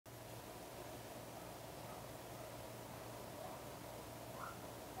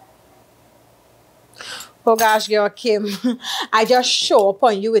Oh gosh, girl, Kim, I just show up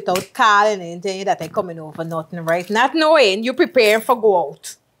on you without calling and telling you that I coming over nothing, right? Not knowing you preparing for go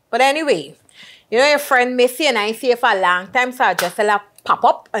out. But anyway, you know your friend Missy and I ain't see you for a long time, so I just pop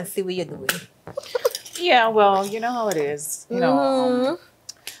up and see what you're doing. Yeah, well, you know how it is. You know,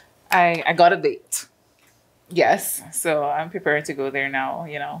 I got a date. Yes, so I'm prepared to go there now,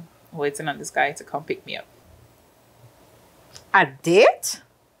 you know, waiting on this guy to come pick me up. A date?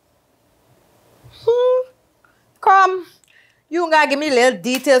 Come, you gotta give me little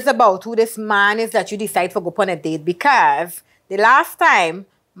details about who this man is that you decide to go on a date, because the last time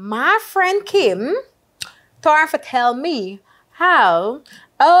my friend Kim told her to tell me how,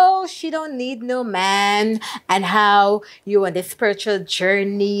 oh, she don't need no man, and how you on this spiritual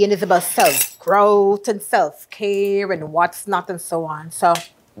journey and it's about self-growth and self-care and what's not and so on. So,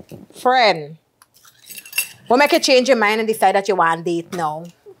 friend, what make you change your mind and decide that you want a date now?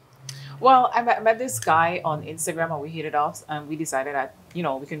 Well, I met this guy on Instagram and we hit it off and we decided that, you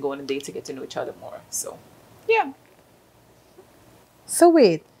know, we can go on a date to get to know each other more. So, yeah. So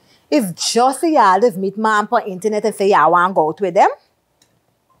wait, it's just y'all just meet man on internet and say y'all want to go out with them?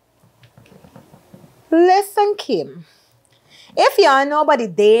 Listen, Kim. If you know about the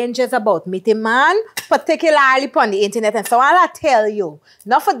dangers about meeting man, particularly on the internet and so on, I'll tell you.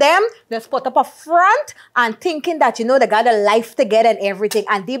 Not for them, just put up a front and thinking that, you know, they got a life together and everything.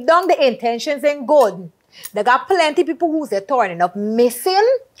 And deep down, the intentions ain't good. They got plenty of people who's turning up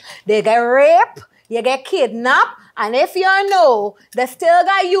missing. They get raped. You get kidnapped. And if you know, they still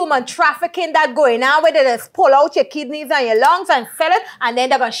got human trafficking that going on where they just pull out your kidneys and your lungs and sell it, and then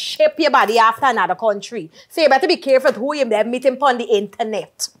they're going to ship your body after another country. So you better be careful who you're meeting on the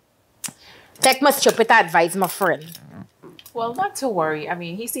internet. Take my stupid advice, my friend. Well, not to worry. I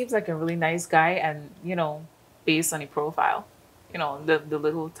mean, he seems like a really nice guy and, you know, based on his profile, you know, the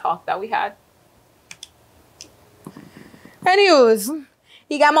little talk that we had. Anyways,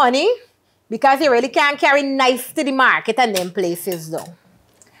 he got money? Because you really can't carry nice to the market and them places, though.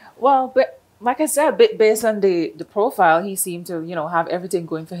 Well, but like I said, based on the profile, he seemed to, you know, have everything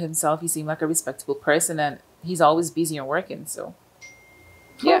going for himself. He seemed like a respectable person and he's always busy and working. So,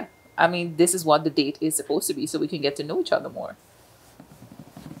 yeah. I mean, this is what the date is supposed to be so we can get to know each other more.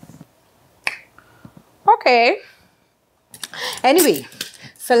 Okay. Anyway,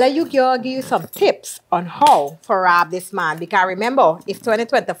 so let you girl give you some tips on how to rob this man. Because remember, it's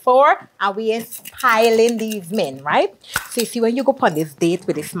 2024 and we ain't piling these men, right? So you see, when you go on this date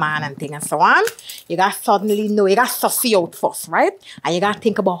with this man and thing and so on, you got to suddenly know, you got to sussy out first, right? And you got to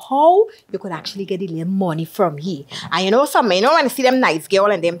think about how you could actually get a little money from here. And you know something, you know when you see them nice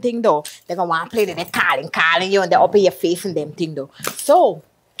girl and them thing though, they're going to want to play they're calling you and they're up in your face and them thing though. So,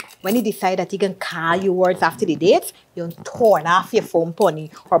 when you decide that you can call you words after the date, you turn off your phone pony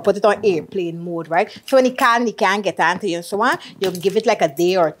or put it on airplane mode, right? So when he can't get onto you and so on, you can give it like a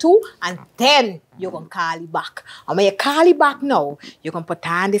day or two and then you can call you back. And when you call you back now, you can put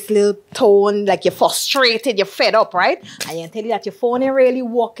on this little tone like you're frustrated, you're fed up, right? And you can tell you that your phone ain't really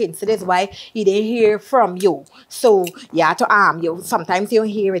working. So that's why he didn't hear from you. So you have to you sometimes you don't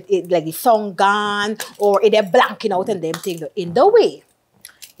hear it like the song gone or it blanking out and them things. In the way,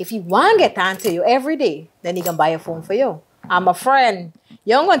 if he want to get onto you every day, then he can buy a phone for you. I'm a friend.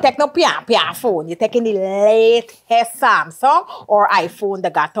 You don't going to take no pian phone. You're taking the latest Samsung or iPhone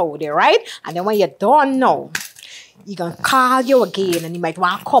that got out there, right? And then when you're done now, he can call you again and he might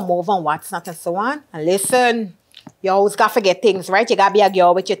want to come over and what's not and so on. And listen, you always got to forget things, right? You got to be a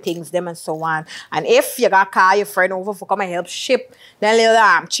girl with your things, them and so on. And if you got to call your friend over for come and help ship them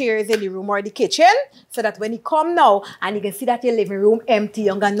little chairs in the room or the kitchen, so that when he come now and you can see that your living room empty,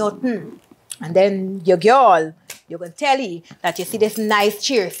 you got nothing. And then your girl, you can tell you that you see this nice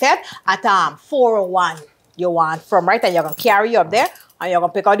chair set at 401 you want from, right? And you're going to carry you up there and you're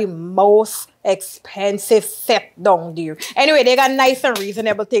going to pick out the most expensive set down there. Anyway, they got nice and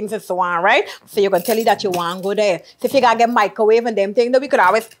reasonable things and so on, right? So you can tell you that you want to go there. So if you got to get microwave and them things, then we could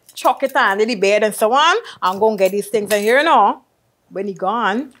always chuck it under the bed and so on. I'm going to get these things in here now. When he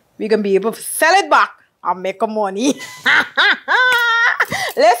gone, we can be able to sell it back and make money.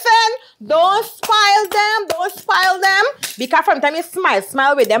 Listen, don't spoil them. Because from the time you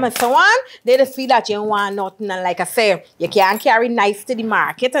smile with them and so on, they just feel that you don't want nothing. And like I say, you can't carry nice to the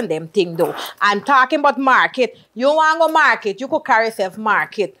market and them thing though. I'm talking about market. You want to go market, you could carry yourself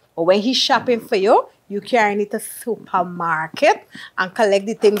market. But when he's shopping for you, you carry it to supermarket and collect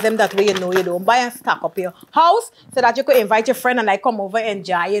the things them that way you know you don't buy and stock up your house so that you could invite your friend and I come over and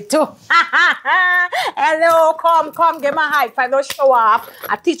enjoy it too. Hello, come, give me a high five, don't show off.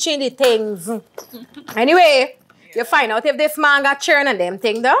 I'm teaching the things. Anyway, you find out if this man got churn and them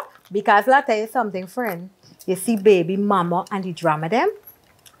thing though. Because let me tell you something, friend. You see baby mama and the drama them,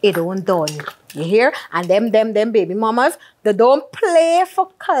 it don't done. You hear? And them baby mamas, they don't play for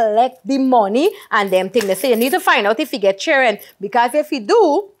collect the money and them thing. They say you need to find out if you get children. Because if you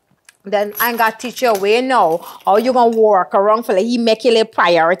do, then I got to teach you a way now how you gonna work around for like you make it a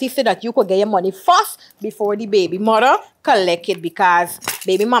priority so that you could get your money first before the baby mother collect it, because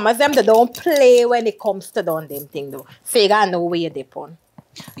baby mamas them they don't play when it comes to done them thing though. So you gotta know where you dip on.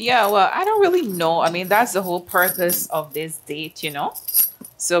 Yeah, well, I don't really know. I mean, that's the whole purpose of this date,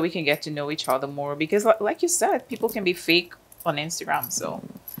 so we can get to know each other more, because like you said, people can be fake on Instagram. So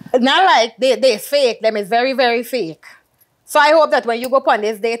not like they fake, them is very, very fake. So I hope that when you go upon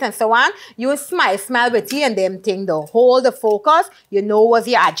this date and so on, you smile with you and them thing though. Hold the focus, you know what's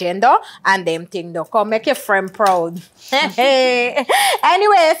your agenda and them thing though. Come make your friend proud. Anyway,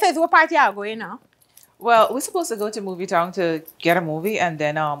 so what party are you going now? Well, we're supposed to go to Movie Town to get a movie and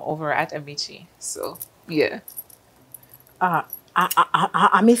then over at Amici. So yeah.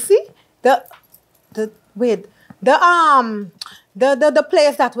 Amici? The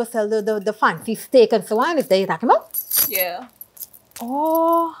place that will sell the fancy steak and so on, is that you talking about? Yeah.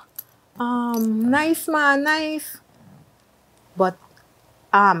 Oh, nice man, nice. But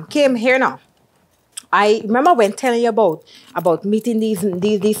came here now. I remember when telling you about meeting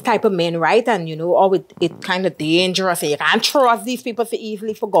these type of men, right? And how it kind of dangerous. And you can't trust these people so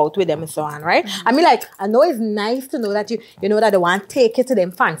easily for go out with them and so on, right? I mean, like, I know it's nice to know that you know that they want to take you to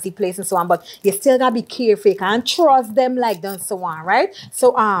them fancy place and so on, but you still gotta be careful. You can't trust them like that and so on, right?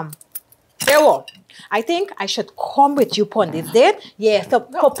 So here what? I think I should come with you upon this date. Yeah, to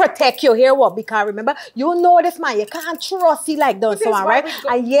protect you here what? Because remember, you know this man, you can't trust you like that and so on, right?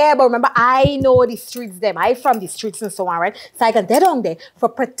 And yeah, but remember, I know the streets them. I from the streets and so on, right? So I can get on there for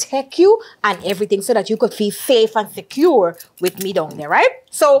protect you and everything so that you could feel safe and secure with me down there, right?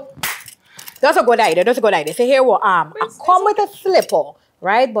 So that's a good idea. That's a good idea. So here what I come with a slipper,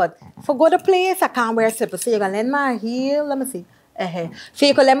 right? But for go to place, I can't wear slippers. So you're gonna lend my heel. Let me see. So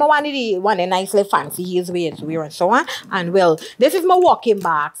you could let me one of the nice little fancy heels wear and so on. And well, this is my walking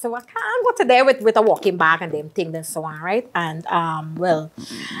bag. So I can't go to there with a walking bag and them things and so on, right? And well,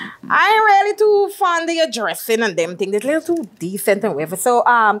 I ain't really too fond of your dressing and them things. It's a little too decent and whatever. So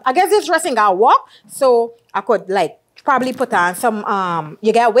I guess this dressing got work. So I could like probably put on some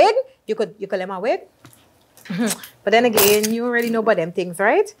you get a wig? You could let my wig. But then again, you already know about them things,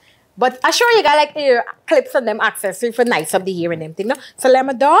 right? But I sure you got like ear clips and them accessories for nice of the hair and them thing. No? So let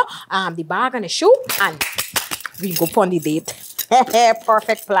me do the bag and the shoe and we go on the date.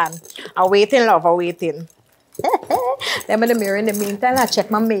 Perfect plan. I'm waiting, love, I'm waiting. Let me the mirror in the meantime. I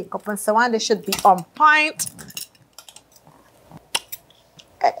check my makeup and so on. They should be on point.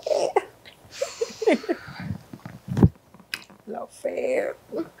 Love it.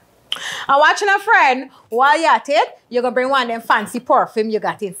 I'm watching a friend while you're at it. You're going to bring one of them fancy perfume you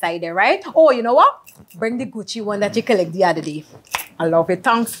got inside there, right? Oh, you know what? Bring the Gucci one that you collect the other day. I love it.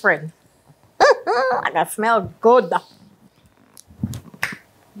 Thanks, friend. I can smell good.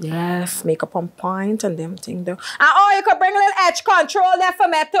 Yes, makeup on point and them thing though. And oh, you could bring a little edge control there for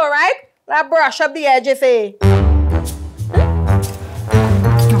me too, right? Like brush up the edges, eh?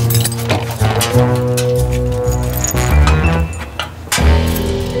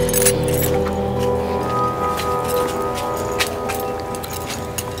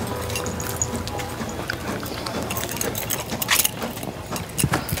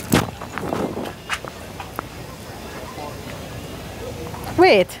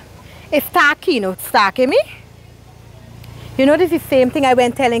 Wait, it's Keno stalking me? You know this is the same thing I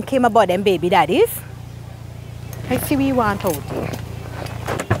went telling Kim about them baby daddies? I see what you want out here.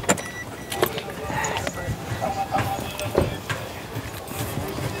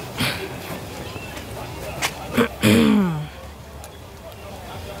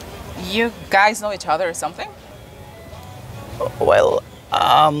 You guys know each other or something? Well,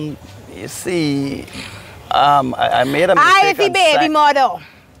 you see, I made a mistake. I see baby model.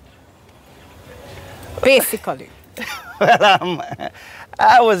 Basically. Well,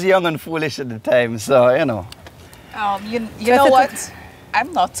 I was young and foolish at the time, so, you know. You know what?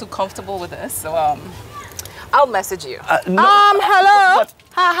 I'm not too comfortable with this, so, I'll message you. No, hello?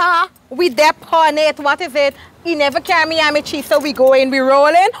 Haha, we dep on it. What is it? He never carry me and me cheese, so we go in, we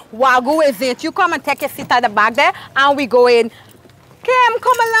rolling. Wagyu is it? You come and take a seat at the back there, and we go in. Kim,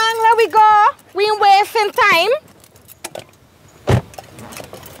 come along, let we go. We ain't wasting time.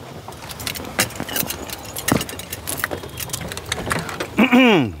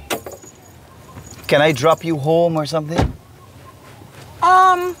 Can I drop you home or something?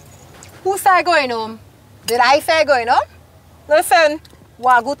 Who said going home? Did I say going home? Listen,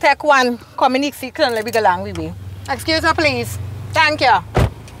 Wagu take one community cycle and let me go along with me. Excuse me, please. Thank you.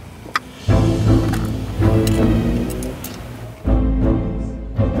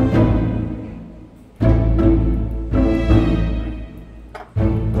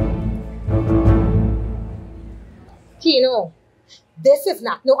 Keno, this is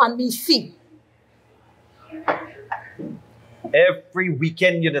not no ambition. Every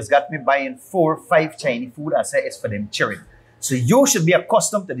weekend, you just got me buying 4 or 5 Chinese food. I say it's for them children. So you should be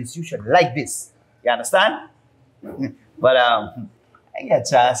accustomed to this. You should like this. You understand? But I get a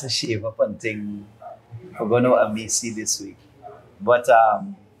chance to shave up and thing. We're going to Amici this week. But,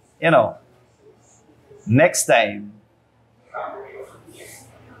 you know, next time,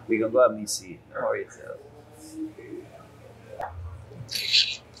 we're going to go Amici. Don't worry yourself.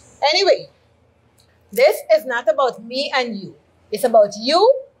 Anyway, this is not about me and you. It's about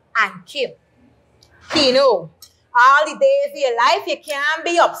you and Kim. Keno, all the days of your life, you can't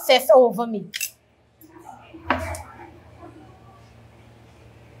be obsessed over me.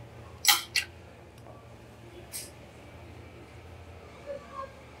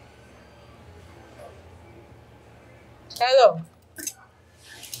 Hello.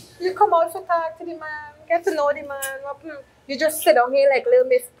 You come out to talk to the man, get to know the man. You just sit down here like little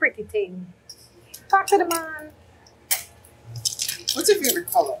Miss Pretty Thing. Talk to the man. What's your favorite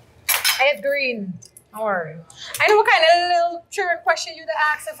color? It's green. Don't worry. I know what kind of little children question you to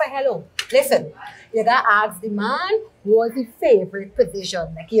ask for hello. Listen, you gotta ask the man what's his favorite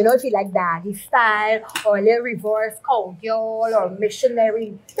position. Like, you know, if you like daddy style or a little reverse cowgirl or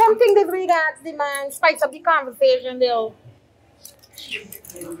missionary. Them things that we gotta ask the man, spice up the conversation, they'll.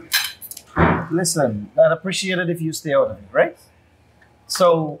 Listen, I'd appreciate it if you stay out of it, right?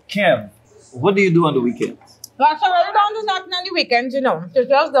 So, Kim, what do you do on the weekends? Well, so really don't do nothing on the weekends, you know. Just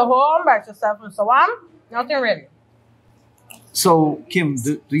go home, by yourself and so on. Nothing really. So, Kim,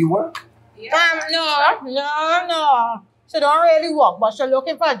 do you work? Yeah. No. She don't really work, but she's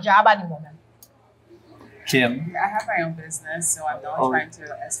looking for a job at the moment. Kim? I have my own business, so I'm now trying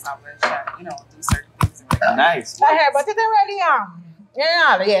to establish and, you know, do certain things. Nice. But it's really,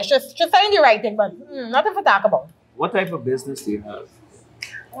 yeah, she's saying the right thing, but nothing to talk about. What type of business do you have?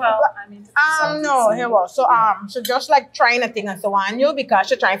 Well, I mean, no, here was so just like trying a thing and so on you because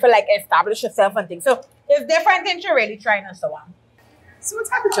she's trying to like establish herself and things. So it's different things you're really trying and so on. So what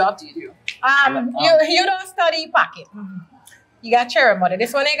type of job do you do? You don't study pocket. You got cherry mother.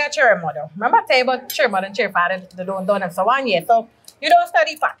 This one ain't got cherry mother. Remember I tell you about cherry mother and cherry father, they don't done and so on yet. So you don't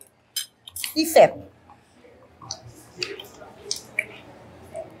study pocket. He said.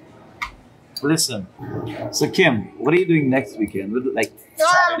 Listen, so Kim, what are you doing next weekend? Like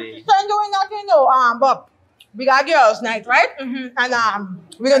Saturday? I'm doing nothing though. But we got girls' night, right? And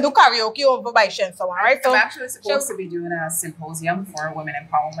we're gonna do karaoke over by Shen, so on, right? So I'm actually supposed to be doing a symposium for a women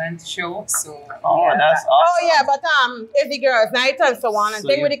empowerment show. So that's awesome. Oh yeah, but it's the girls' night and so on, and So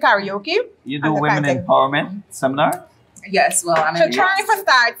thing with the karaoke. You do women empowerment seminar? yes, well, I mean, So trying to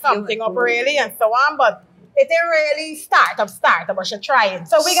start something up really and so on, but it didn't really start, but she's trying.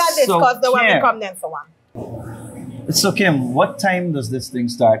 So we got this So, because the women Kim. come then so on. So Kim, what time does this thing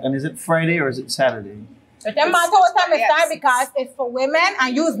start? And is it Friday or is it Saturday? It doesn't matter what time it starts because it's for women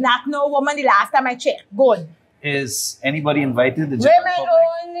and you's not no woman the last time I checked. Good. Is anybody invited? The general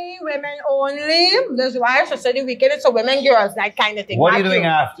public? Women only. That's why she said the weekend it's a women girls night kind of thing. What are you Not doing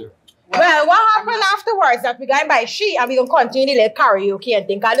after? Well, what happened afterwards that we got by she and we gonna continue the karaoke and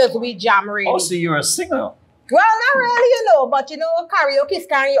think I just we jam really. Oh, so you're a singer. Well, not really, you know, but you know, karaoke is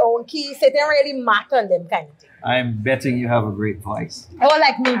carrying your own keys. It don't really matter on them kind of thing. I'm betting you have a great voice. Oh,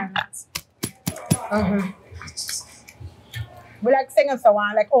 like me. We like singing so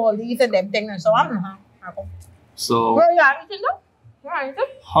on, like all these and them things and so on. So, Well, yeah, you know. Yeah, you know.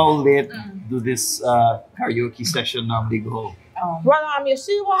 how late do this karaoke session normally go? Well, you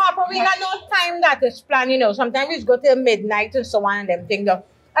see what happened? We got no time that is planned, you know. Sometimes we just go till midnight and so on and them things.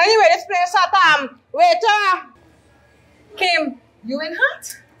 Anyway, this place at waiter. Kim, you in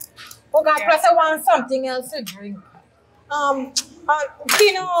hot? Oh God, plus I want something else to drink.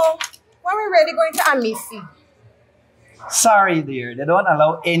 Keno, when we ready going to Amici? Sorry, dear. They don't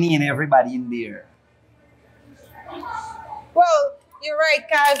allow any and everybody in there. Well, you're right,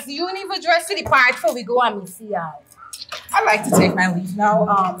 cause you ain't even dressed for the part before we go Amici out. I'd like to take my leave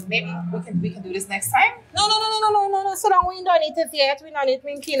now. Maybe we can do this next time. No. So long we don't eat it yet. We don't eat.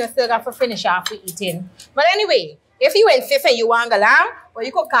 Me and Keno still got to finish off with eating. But anyway, if you insist and you want to go along, or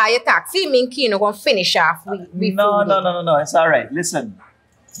you could call your taxi, me and Keno gonna finish off with No. It's all right. Listen,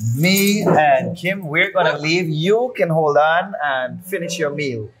 me and Kim, we're gonna leave. You can hold on and finish your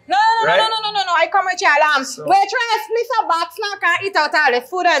meal. No. Right? no. I come with you, alarm. So- We're trying to split a box now, can't eat out all the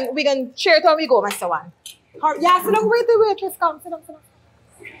food and we can share it when we go, Mr. One. Yeah, sit down, wait till waitress come. Sit down.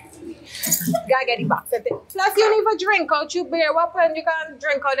 Gotta get the box. Plus, you need a drink out. You bear weapon, you can't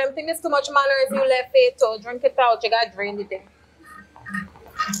drink out them things. There's too much manners, you left it, so drink it out. You gotta drain the thing.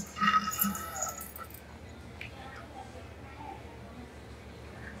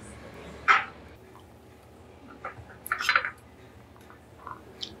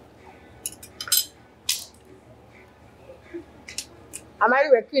 I'm already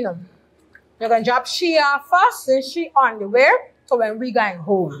with Keno. You're gonna drop she off first, and she on the way. So when we going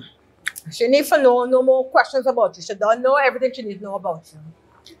home, she needs to know no more questions about you. She don't know everything she needs to know about you.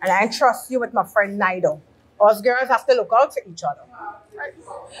 And I trust you with my friend neither. Us girls have to look out for each other. Right?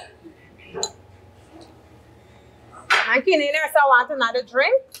 And Keno, so I want another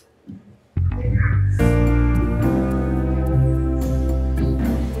drink.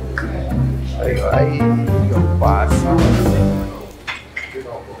 Your boss.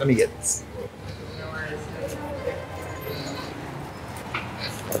 Let me get this.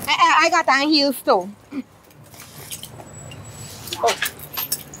 I got on heels too. Oh.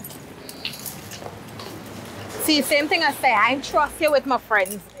 See, same thing I say. I trust you with my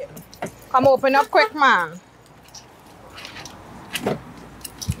friends. Come open up quick, man.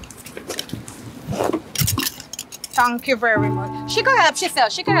 Thank you very much. She could help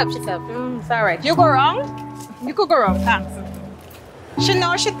herself. It's all right. You go wrong? You could go wrong. Thanks. She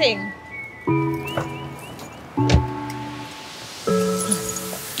knows she thing.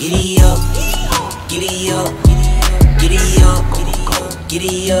 Giddy up, giddy up, giddy up, giddy up,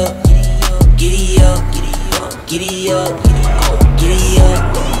 giddy up, giddy up, giddy up,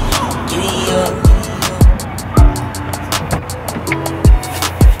 giddy up.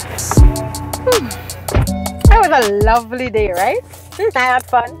 That was a lovely day, right? I had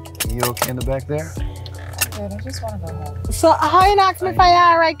fun. You okay in the back there? I just want to go home. So how you ask me if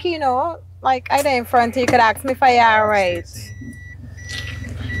I alright, Keno? Like I there in front, you could ask me if I alright.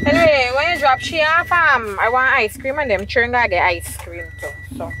 Anyway, when you drop she off, I want ice cream and them children gotta get ice cream too.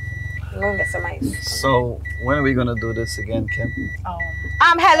 So I'm gonna get some ice cream. So when are we gonna do this again, Kim?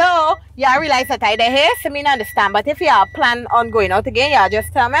 Hello. Yeah, I realize that I there here, so me not understand. But if you are plan on going out again, yeah,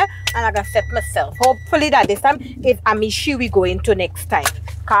 just tell me and I can set myself. Hopefully that this time it's a mischief we go into next time.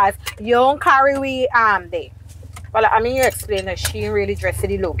 Cause you don't carry we there. Well, I mean you explain that she ain't really dressed to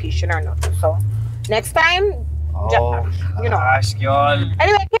the location or not. So next time, Oh, you know. gosh, y'all.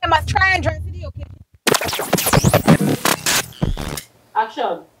 Anyway, Kim, must try and dress to the occasion.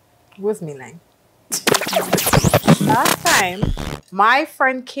 Action. What's me like? Last time, my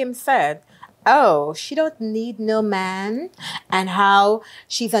friend Kim said, oh, she don't need no man and how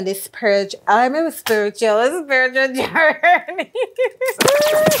she's on this spiritual journey.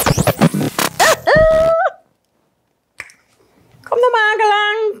 Come the man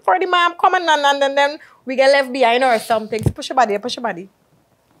along for the mom coming on and then we get left behind or something. Push your body.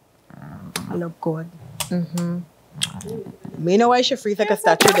 I look good. Me know why she freeze like a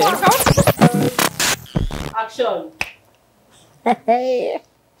statue there. Action. Hey.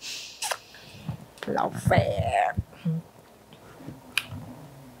 Love fair.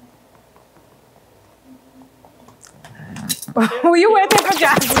 Who you waiting for,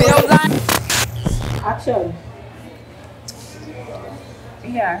 Jasmine? Action.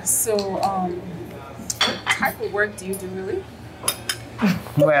 Yeah, so what type of work do you do really?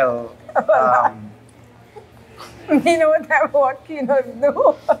 Well, You know what that work Keno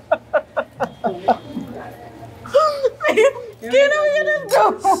do? Keno, you just do.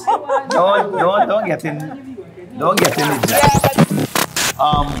 don't get in it,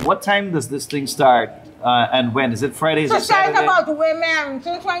 Jack. What time does this thing start? And when? Is it Friday? Is So it sorry Saturday? about women.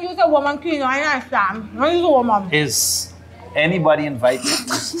 Since when you say woman Keno, I understand. When you say woman. Is anybody invited?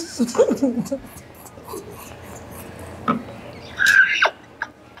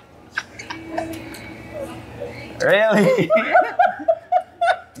 Really?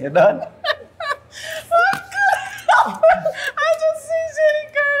 You done? I just see Jenny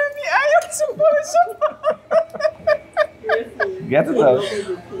girl me. I am supposed to. Get it out.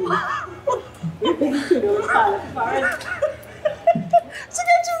 So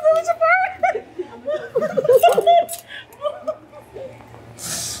get you going to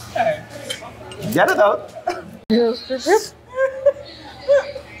Get it out.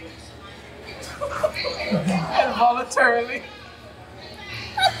 Involuntarily.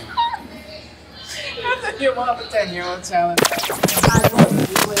 That's a you want a 10-year-old challenge.